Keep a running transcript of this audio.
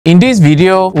In this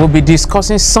video, we'll be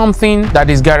discussing something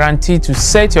that is guaranteed to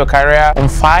set your career on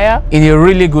fire in a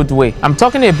really good way. I'm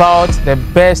talking about the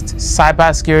best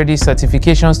cybersecurity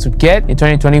certifications to get in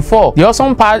 2024. The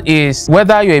awesome part is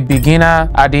whether you're a beginner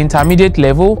at the intermediate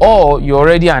level or you're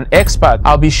already an expert,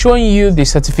 I'll be showing you the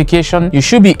certification you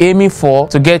should be aiming for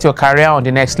to get your career on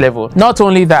the next level. Not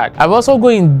only that, I've also go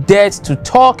in depth to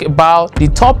talk about the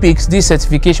topics these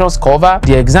certifications cover,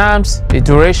 the exams, the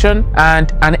duration,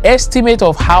 and an estimate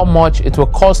of how much it will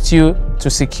cost you to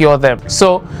secure them.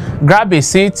 So grab a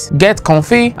seat, get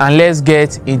comfy, and let's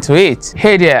get into it.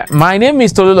 Hey there, my name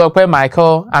is Tolulope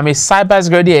Michael. I'm a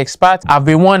cybersecurity expert. I've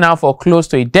been one now for close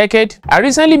to a decade. I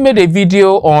recently made a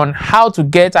video on how to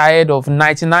get ahead of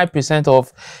 99%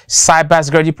 of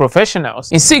cybersecurity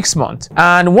professionals in 6 months.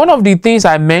 And one of the things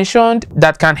I mentioned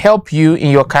that can help you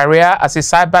in your career as a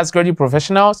cybersecurity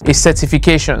professional is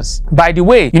certifications. By the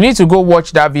way, you need to go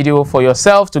watch that video for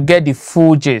yourself to get the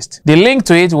full gist. The link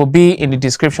to it will be in the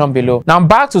description below. Now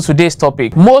back to today's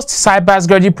topic. Most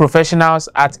cybersecurity professionals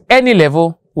at any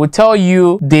level will tell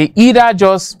you they either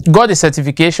just got a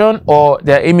certification or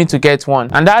they're aiming to get one.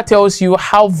 And that tells you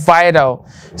how vital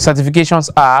certifications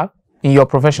are in your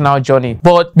professional journey.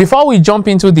 But before we jump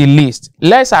into the list,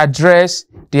 let's address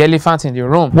the elephant in the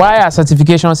room. Why are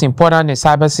certifications important in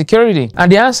cybersecurity? And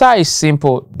the answer is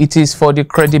simple. It is for the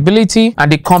credibility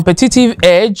and the competitive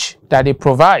edge that they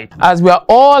provide. As we are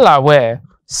all aware,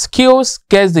 skills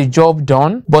gets the job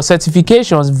done, but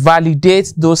certifications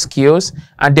validate those skills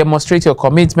and demonstrate your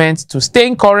commitment to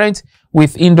staying current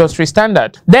with industry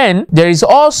standard. Then there is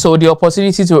also the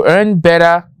opportunity to earn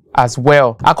better as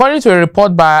well. According to a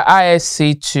report by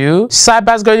ISC2,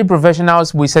 cybersecurity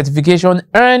professionals with certification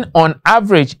earn on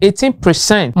average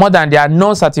 18% more than their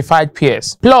non-certified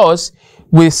peers. Plus,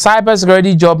 with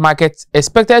cybersecurity job market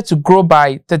expected to grow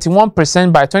by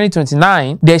 31% by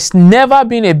 2029, there's never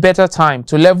been a better time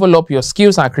to level up your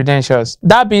skills and credentials.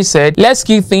 That being said, let's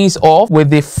kick things off with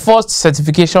the first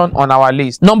certification on our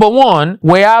list. Number one,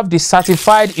 we have the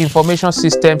Certified Information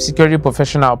System Security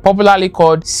Professional, popularly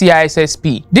called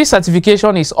CISSP. This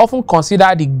certification is often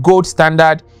considered the gold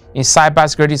standard in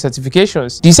cybersecurity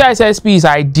certifications. The CISSP is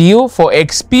ideal for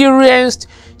experienced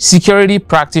security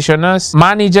practitioners,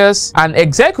 managers, and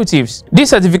executives.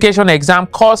 This certification exam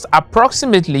costs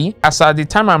approximately, as at the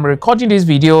time I'm recording this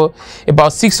video,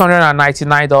 about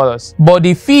 $699. But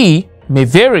the fee may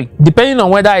vary depending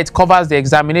on whether it covers the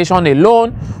examination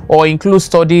alone or includes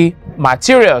study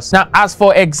materials. Now, as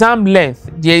for exam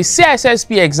length, the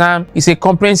CISSP exam is a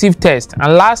comprehensive test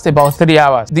and lasts about 3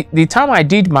 hours. The time I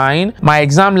did mine, my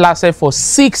exam lasted for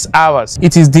 6 hours.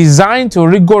 It is designed to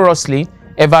rigorously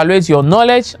evaluate your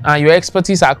knowledge and your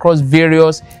expertise across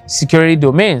various security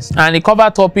domains, and it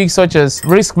covers topics such as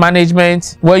risk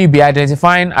management, where you'll be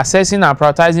identifying, assessing, and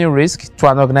prioritizing risk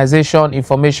to an organization,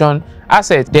 information,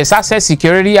 asset. There's asset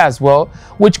security as well,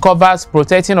 which covers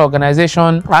protecting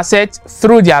organization assets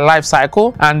through their life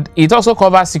cycle, and it also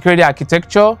covers security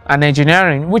architecture and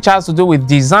engineering, which has to do with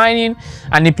designing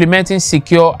and implementing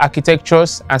secure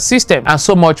architectures and systems, and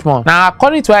so much more. Now,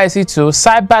 according to IC2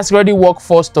 cybersecurity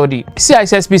workforce study,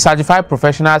 CISSP certified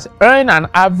professionals earn an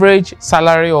average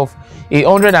salary of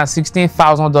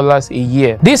 $116,000 a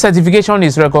year. This certification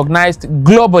is recognized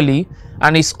globally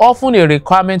and is often a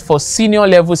requirement for senior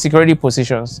level security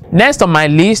positions. Next on my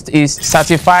list is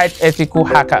Certified Ethical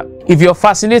Hacker. If you're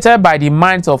fascinated by the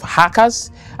minds of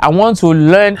hackers and want to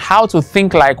learn how to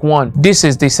think like one, this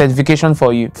is the certification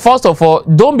for you. First of all,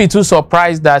 don't be too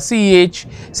surprised that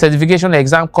CEH certification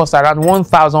exam costs around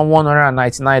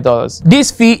 $1,199.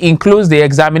 This fee includes the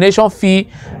examination fee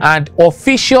and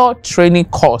official training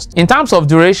cost. In terms of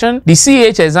duration, the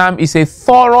CEH exam is a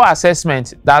thorough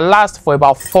assessment that lasts for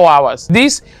about 4 hours.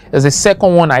 This is the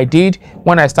second one I did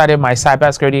when I started my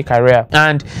cybersecurity career,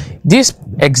 and this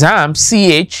exam,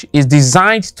 CH, is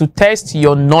designed to test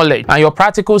your knowledge and your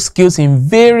practical skills in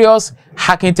various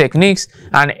hacking techniques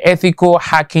and ethical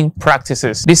hacking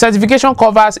practices. The certification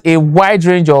covers a wide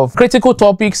range of critical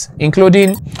topics,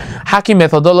 including hacking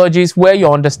methodologies, where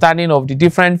your understanding of the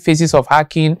different phases of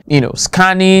hacking,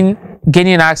 scanning,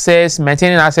 gaining access,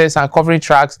 maintaining access, and covering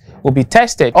tracks will be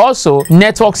tested. Also,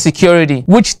 network security,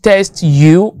 which tests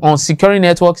you on securing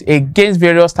networks against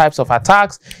various types of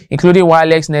attacks, including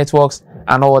wireless networks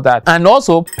and all that. And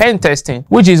also pen testing,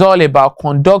 which is all about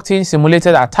conducting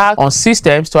simulated attacks on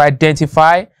systems to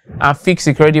identify and fix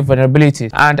security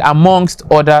vulnerabilities, and amongst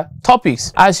other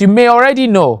topics. As you may already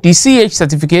know, the CH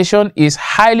certification is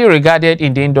highly regarded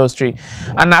in the industry,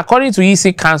 and according to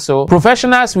EC Council,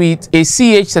 professionals with a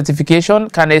CH certification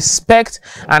can expect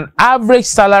an average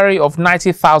salary of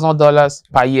 $90,000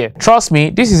 per year. Trust me,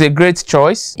 this is a great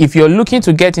choice if you're looking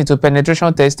to get into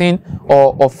penetration testing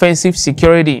or offensive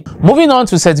security. Moving on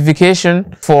to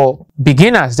certification for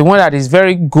beginners, the one that is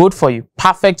very good for you,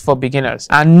 perfect for beginners,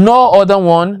 and no other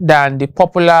one than the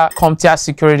popular CompTIA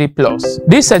Security Plus.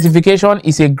 This certification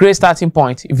is a great starting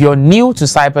point if you're new to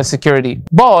cybersecurity.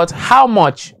 But how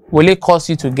much will it cost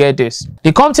you to get this?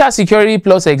 The CompTIA Security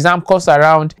Plus exam costs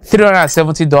around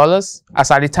 $370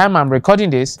 as at the time I'm recording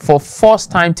this for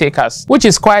first-time takers, which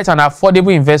is quite an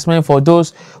affordable investment for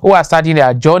those who are starting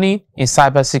their journey in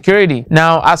cybersecurity.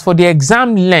 Now, as for the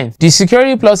exam length, the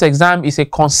Security Plus exam is a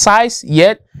concise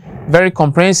yet very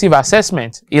comprehensive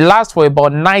assessment. It lasts for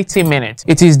about 90 minutes.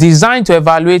 It is designed to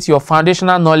evaluate your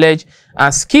foundational knowledge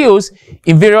and skills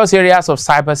in various areas of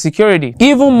cybersecurity.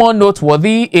 Even more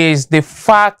noteworthy is the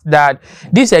fact that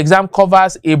this exam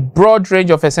covers a broad range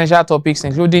of essential topics,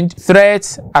 including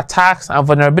threats, attacks, and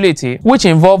vulnerability, which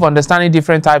involve understanding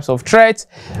different types of threats,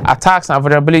 attacks, and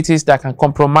vulnerabilities that can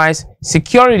compromise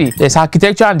security. There's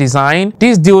architecture and design.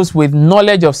 This deals with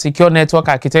knowledge of secure network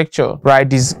architecture, right?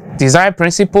 Design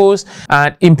principles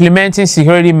and implementing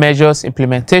security measures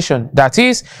implementation, that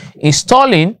is,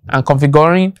 installing and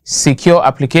configuring secure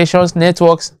applications,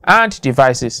 networks, and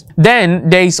devices. Then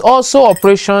there is also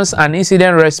operations and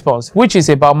incident response, which is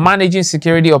about managing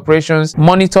security operations,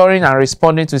 monitoring and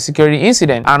responding to security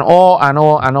incidents, and all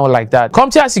like that.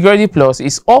 CompTIA Security Plus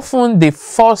is often the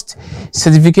first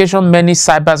certification many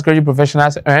cybersecurity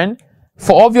professionals earn,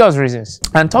 for obvious reasons.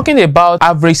 And talking about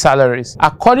average salaries,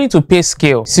 according to Pay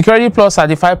Scale, Security Plus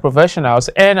certified professionals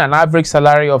earn an average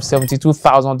salary of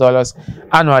 $72,000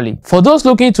 annually. For those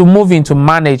looking to move into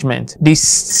management, the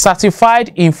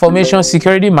Certified Information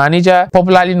Security Manager,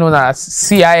 popularly known as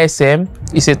CISM,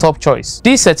 is a top choice.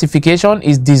 This certification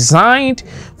is designed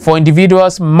for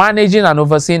individuals managing and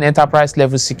overseeing enterprise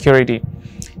level security.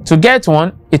 To get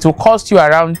one, it will cost you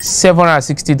around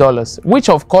 $760, which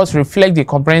of course reflects the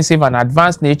comprehensive and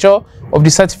advanced nature of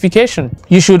the certification.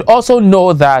 You should also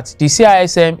know that the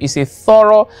CISM is a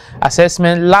thorough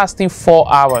assessment lasting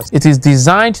 4 hours. It is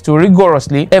designed to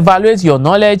rigorously evaluate your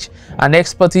knowledge and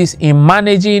expertise in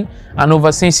managing and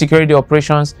overseeing security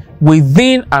operations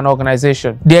within an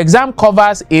organization. The exam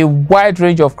covers a wide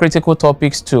range of critical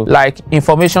topics too, like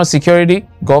information security,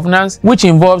 governance, which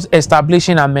involves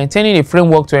establishing and maintaining a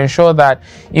framework to ensure that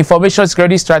information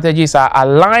security strategies are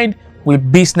aligned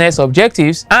with business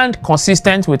objectives and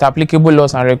consistent with applicable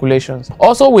laws and regulations.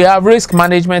 Also, we have risk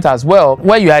management as well,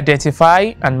 where you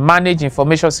identify and manage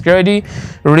information security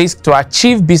risk to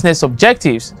achieve business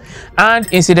objectives, and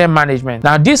incident management.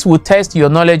 Now, this will test your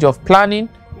knowledge of planning,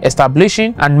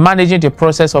 establishing, and managing the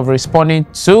process of responding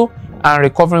to and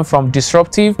recovering from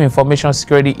disruptive information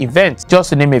security events, just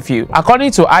to name a few.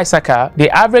 According to ISACA, the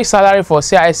average salary for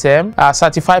CISM, a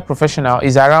certified professional,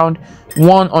 is around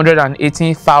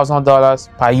 $118,000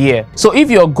 per year. So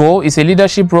if your goal is a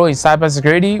leadership role in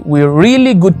cybersecurity with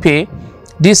really good pay,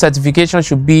 this certification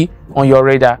should be on your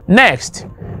radar. Next,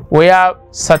 we have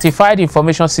Certified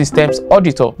Information Systems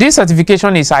Auditor. This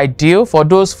certification is ideal for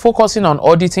those focusing on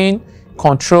auditing,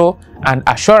 control, and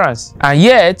assurance, and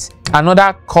yet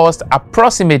another cost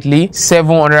approximately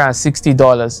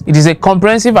 $760. It is a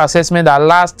comprehensive assessment that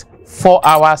lasts 4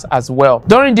 hours as well.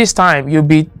 During this time, you'll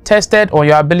be tested on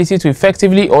your ability to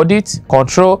effectively audit,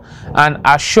 control, and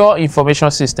assure information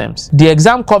systems. The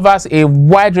exam covers a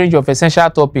wide range of essential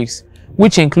topics,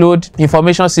 which include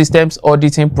information systems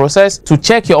auditing process to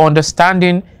check your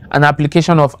understanding and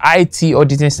application of IT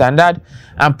auditing standard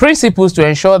and principles to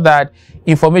ensure that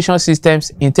information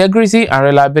systems integrity and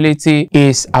reliability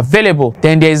is available.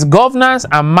 Then there is governance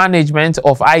and management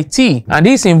of IT, and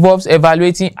this involves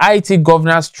evaluating IT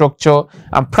governance structure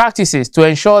and practices to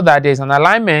ensure that there is an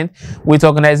alignment with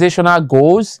organizational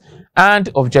goals and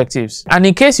objectives. And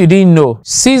in case you didn't know,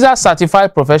 CISA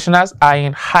certified professionals are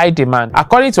in high demand.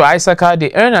 According to ISACA,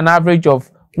 they earn an average of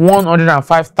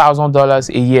 $105,000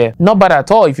 a year. Not bad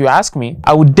at all if you ask me.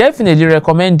 I would definitely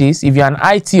recommend this if you're an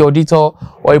IT auditor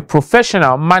or a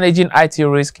professional managing IT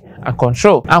risk and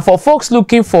control. And for folks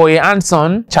looking for a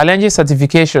hands-on challenging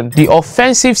certification, the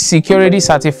Offensive Security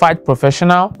Certified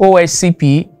Professional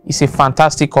 (OSCP) is a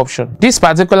fantastic option. This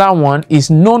particular one is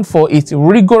known for its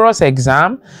rigorous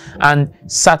exam and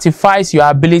certifies your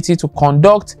ability to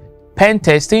conduct pen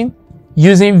testing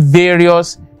using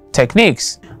various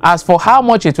techniques. As for how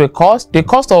much it will cost, the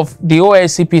cost of the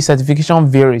OSCP certification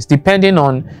varies depending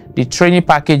on the training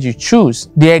package you choose.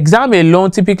 The exam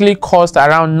alone typically costs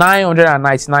around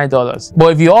 $999,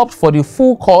 but if you opt for the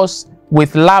full course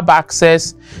with lab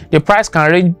access, the price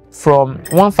can range from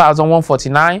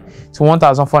 $1,149 to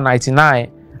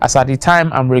 $1,499 as at the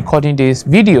time I'm recording this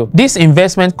video. This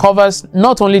investment covers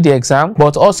not only the exam,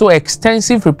 but also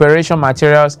extensive preparation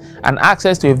materials and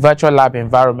access to a virtual lab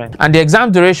environment. And the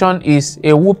exam duration is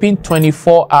a whopping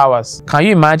 24 hours. Can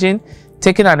you imagine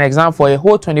taking an exam for a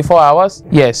whole 24 hours?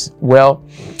 Yes, well,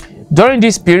 during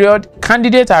this period,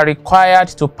 candidates are required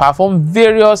to perform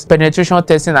various penetration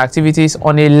testing activities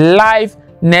on a live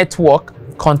network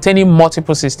containing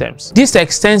multiple systems. This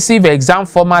extensive exam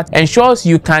format ensures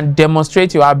you can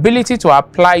demonstrate your ability to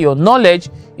apply your knowledge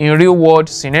in real-world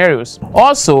scenarios.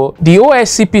 Also, the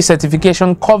OSCP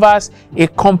certification covers a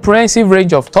comprehensive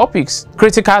range of topics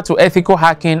critical to ethical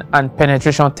hacking and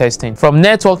penetration testing, from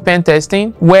network pen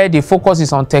testing, where the focus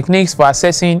is on techniques for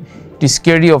assessing the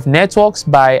security of networks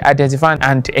by identifying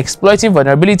and exploiting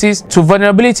vulnerabilities, to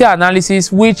vulnerability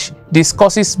analysis, which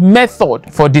discusses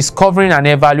method for discovering and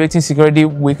evaluating security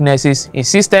weaknesses in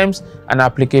systems and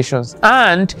applications,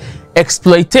 and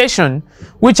exploitation,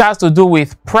 which has to do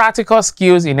with practical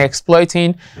skills in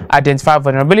exploiting identified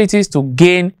vulnerabilities to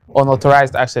gain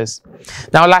unauthorized access.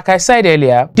 Now, like I said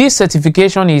earlier, this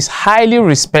certification is highly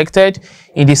respected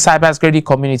in the cybersecurity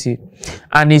community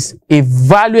and is a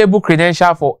valuable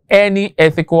credential for any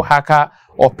ethical hacker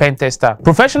or pen tester.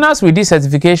 Professionals with this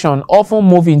certification often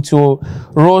move into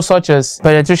roles such as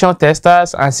penetration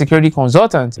testers and security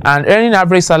consultants, and earning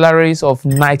average salaries of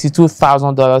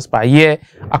 $92,000 per year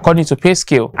according to pay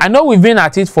scale. I know we've been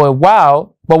at it for a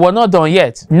while, but we're not done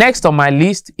yet. Next on my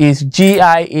list is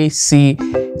GIAC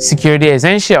Security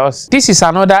Essentials. This is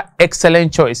another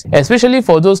excellent choice, especially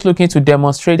for those looking to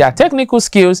demonstrate their technical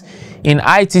skills in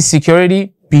IT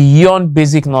security beyond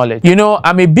basic knowledge. You know,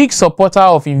 I'm a big supporter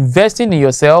of investing in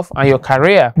yourself and your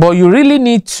career, but you really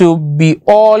need to be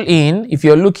all in if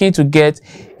you're looking to get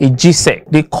a GSEC.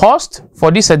 The cost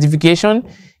for this certification,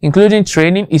 including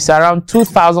training, is around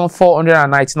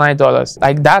 $2,499.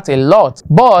 Like, that's a lot.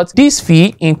 But this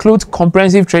fee includes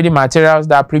comprehensive training materials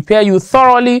that prepare you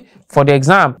thoroughly for the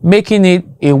exam, making it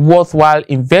a worthwhile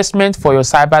investment for your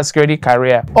cybersecurity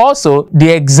career. Also, the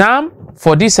exam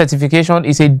for this certification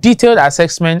is a detailed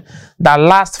assessment that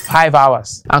lasts 5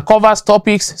 hours and covers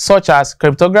topics such as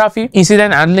cryptography,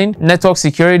 incident handling, network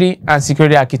security, and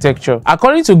security architecture.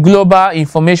 According to Global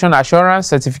Information Assurance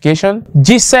Certification,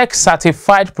 GSEC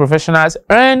certified professionals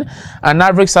earn an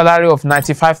average salary of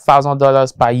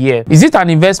 $95,000 per year. Is it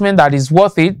an investment that is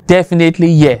worth it?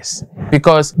 Definitely yes,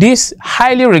 because this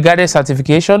highly regarded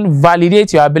certification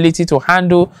validates your ability to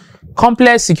handle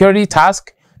complex security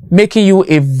tasks, making you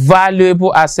a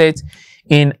valuable asset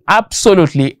in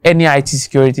absolutely any IT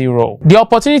security role. The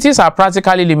opportunities are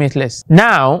practically limitless.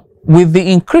 Now, with the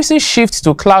increasing shift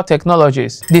to cloud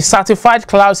technologies, the Certified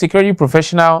Cloud Security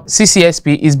Professional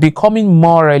 (CCSP) is becoming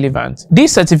more relevant.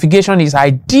 This certification is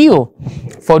ideal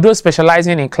for those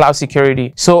specializing in cloud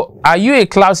security. So, are you a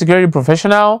cloud security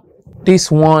professional?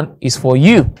 This one is for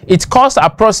you. It costs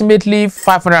approximately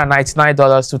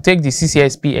 $599 to take the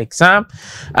CCSP exam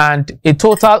and a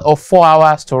total of 4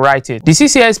 hours to write it. The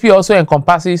CCSP also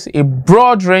encompasses a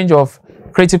broad range of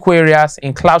critical areas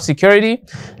in cloud security,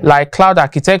 like cloud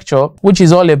architecture, which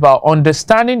is all about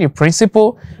understanding the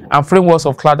principle and frameworks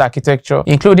of cloud architecture,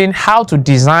 including how to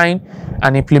design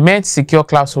and implement secure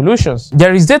cloud solutions.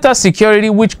 There is data security,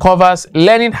 which covers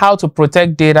learning how to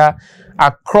protect data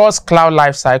across cloud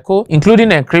lifecycle, including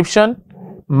encryption,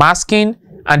 masking,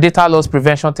 and data loss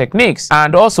prevention techniques,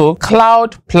 and also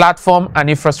cloud platform and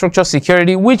infrastructure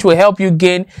security, which will help you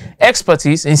gain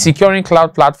expertise in securing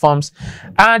cloud platforms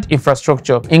and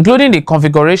infrastructure, including the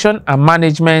configuration and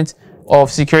management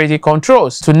of security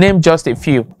controls, to name just a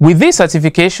few. With this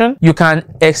certification, you can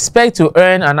expect to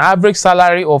earn an average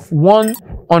salary of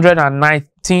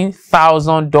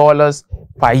 $119,000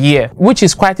 per year, which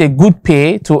is quite a good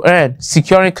pay to earn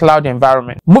securing cloud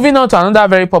environment. Moving on to another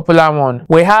very popular one,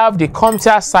 we have the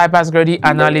CompTIA Cybersecurity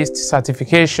Analyst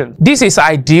certification. This is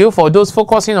ideal for those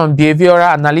focusing on behavioral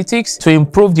analytics to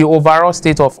improve the overall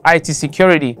state of IT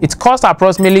security. It costs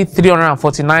approximately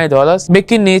 $349,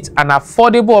 making it an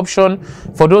affordable option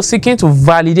for those seeking to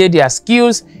validate their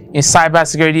skills in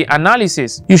cybersecurity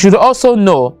analysis. You should also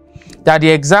know that the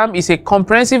exam is a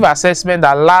comprehensive assessment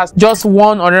that lasts just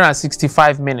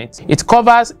 165 minutes. It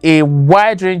covers a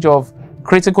wide range of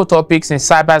critical topics in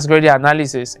cybersecurity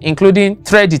analysis, including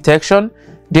threat detection,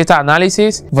 data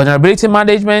analysis, vulnerability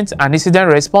management, and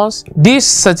incident response. This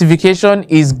certification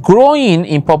is growing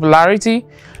in popularity,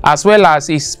 as well as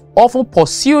is often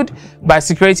pursued by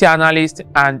security analysts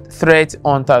and threat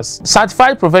hunters.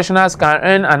 Certified professionals can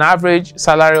earn an average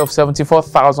salary of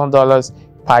 $74,000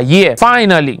 per year.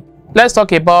 Finally, let's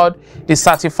talk about the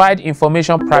Certified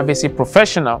Information Privacy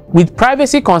Professional. With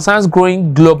privacy concerns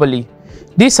growing globally,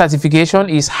 this certification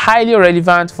is highly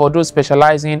relevant for those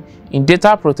specializing in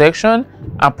data protection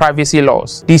and privacy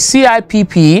laws. The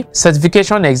CIPP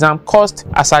certification exam cost,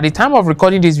 as at the time of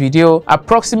recording this video,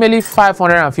 approximately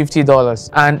 $550,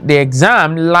 and the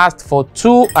exam lasts for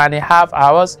 2.5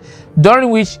 hours, during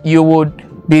which you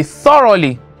would be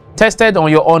thoroughly tested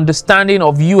on your understanding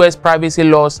of US privacy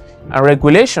laws and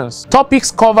regulations.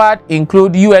 Topics covered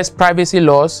include US privacy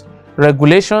laws,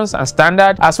 regulations and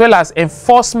standards, as well as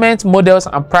enforcement models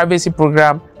and privacy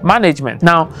program management.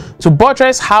 Now, to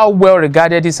buttress how well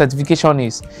regarded this certification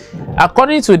is,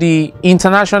 according to the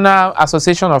International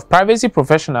Association of Privacy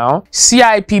Professionals,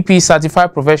 CIPP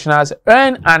certified professionals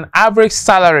earn an average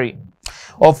salary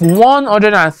of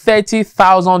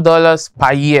 $130,000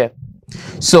 per year.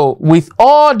 So, with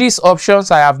all these options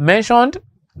I have mentioned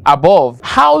above,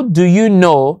 how do you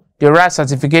know the right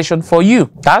certification for you?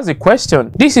 That's the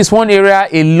question. This is one area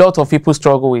a lot of people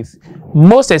struggle with,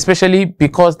 most especially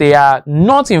because they are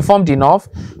not informed enough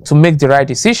to make the right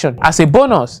decision. As a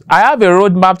bonus, I have a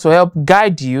roadmap to help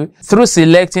guide you through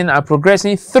selecting and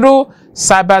progressing through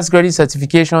cybersecurity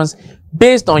certifications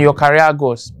based on your career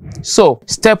goals. So,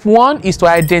 step 1 is to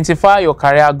identify your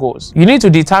career goals. You need to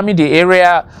determine the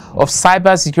area of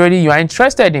cybersecurity you are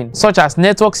interested in, such as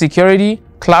network security,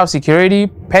 cloud security,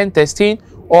 pen testing,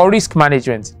 or risk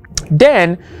management.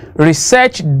 Then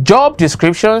research job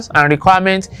descriptions and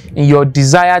requirements in your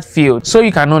desired field so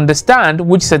you can understand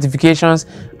which certifications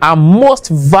are most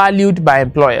valued by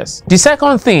employers. The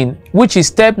second thing, which is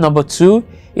step number 2,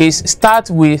 is start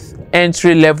with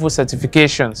entry-level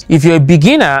certifications. If you're a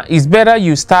beginner, it's better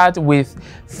you start with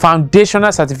foundational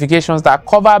certifications that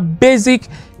cover basic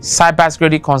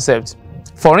cybersecurity concepts.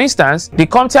 For instance, the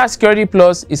CompTIA Security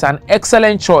Plus is an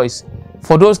excellent choice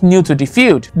for those new to the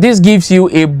field. This gives you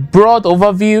a broad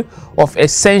overview of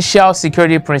essential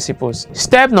security principles.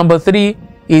 Step number 3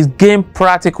 is gain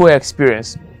practical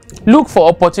experience. Look for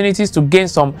opportunities to gain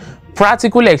some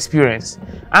practical experience.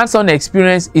 Hands-on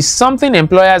experience is something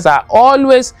employers are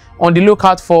always on the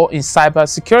lookout for in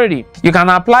cybersecurity. You can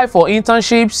apply for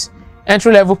internships,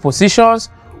 entry-level positions,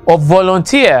 or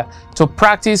volunteer to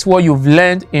practice what you've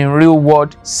learned in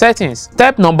real-world settings.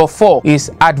 Step number 4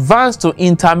 is advanced to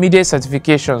intermediate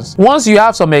certifications. Once you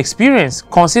have some experience,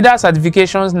 consider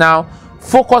certifications now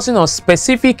focusing on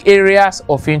specific areas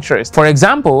of interest. For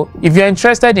example, if you're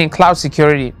interested in cloud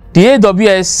security, the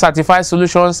AWS Certified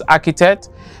Solutions Architect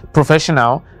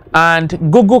Professional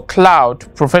and Google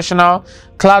Cloud Professional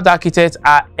Cloud Architect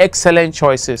are excellent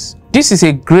choices. This is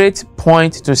a great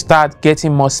point to start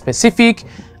getting more specific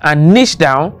and niche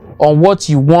down on what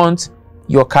you want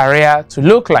your career to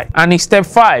look like. And in step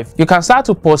 5, you can start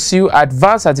to pursue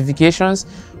advanced certifications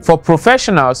for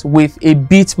professionals with a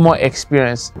bit more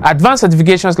experience. Advanced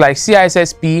certifications like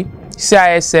CISSP,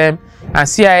 CISM, and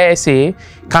CISA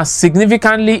can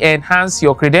significantly enhance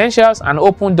your credentials and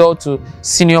open doors to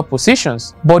senior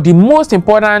positions. But the most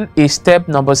important is step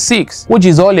number 6, which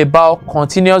is all about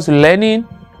continuous learning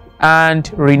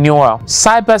and renewal.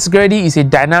 Cybersecurity is a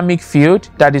dynamic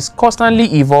field that is constantly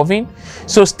evolving,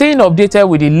 so staying updated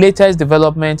with the latest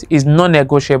development is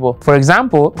non-negotiable. For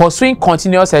example, pursuing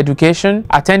continuous education,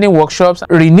 attending workshops,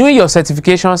 renewing your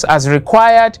certifications as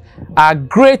required are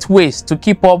great ways to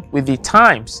keep up with the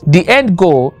times. The end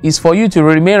goal is for you to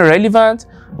remain relevant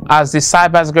as the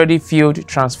cybersecurity field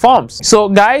transforms. So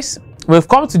guys, we've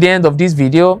come to the end of this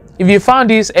video. If you found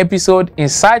this episode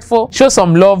insightful, show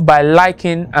some love by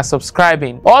liking and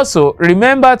subscribing. Also,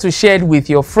 remember to share it with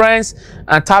your friends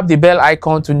and tap the bell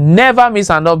icon to never miss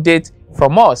an update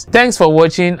from us. Thanks for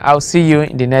watching. I'll see you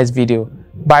in the next video.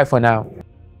 Bye for now.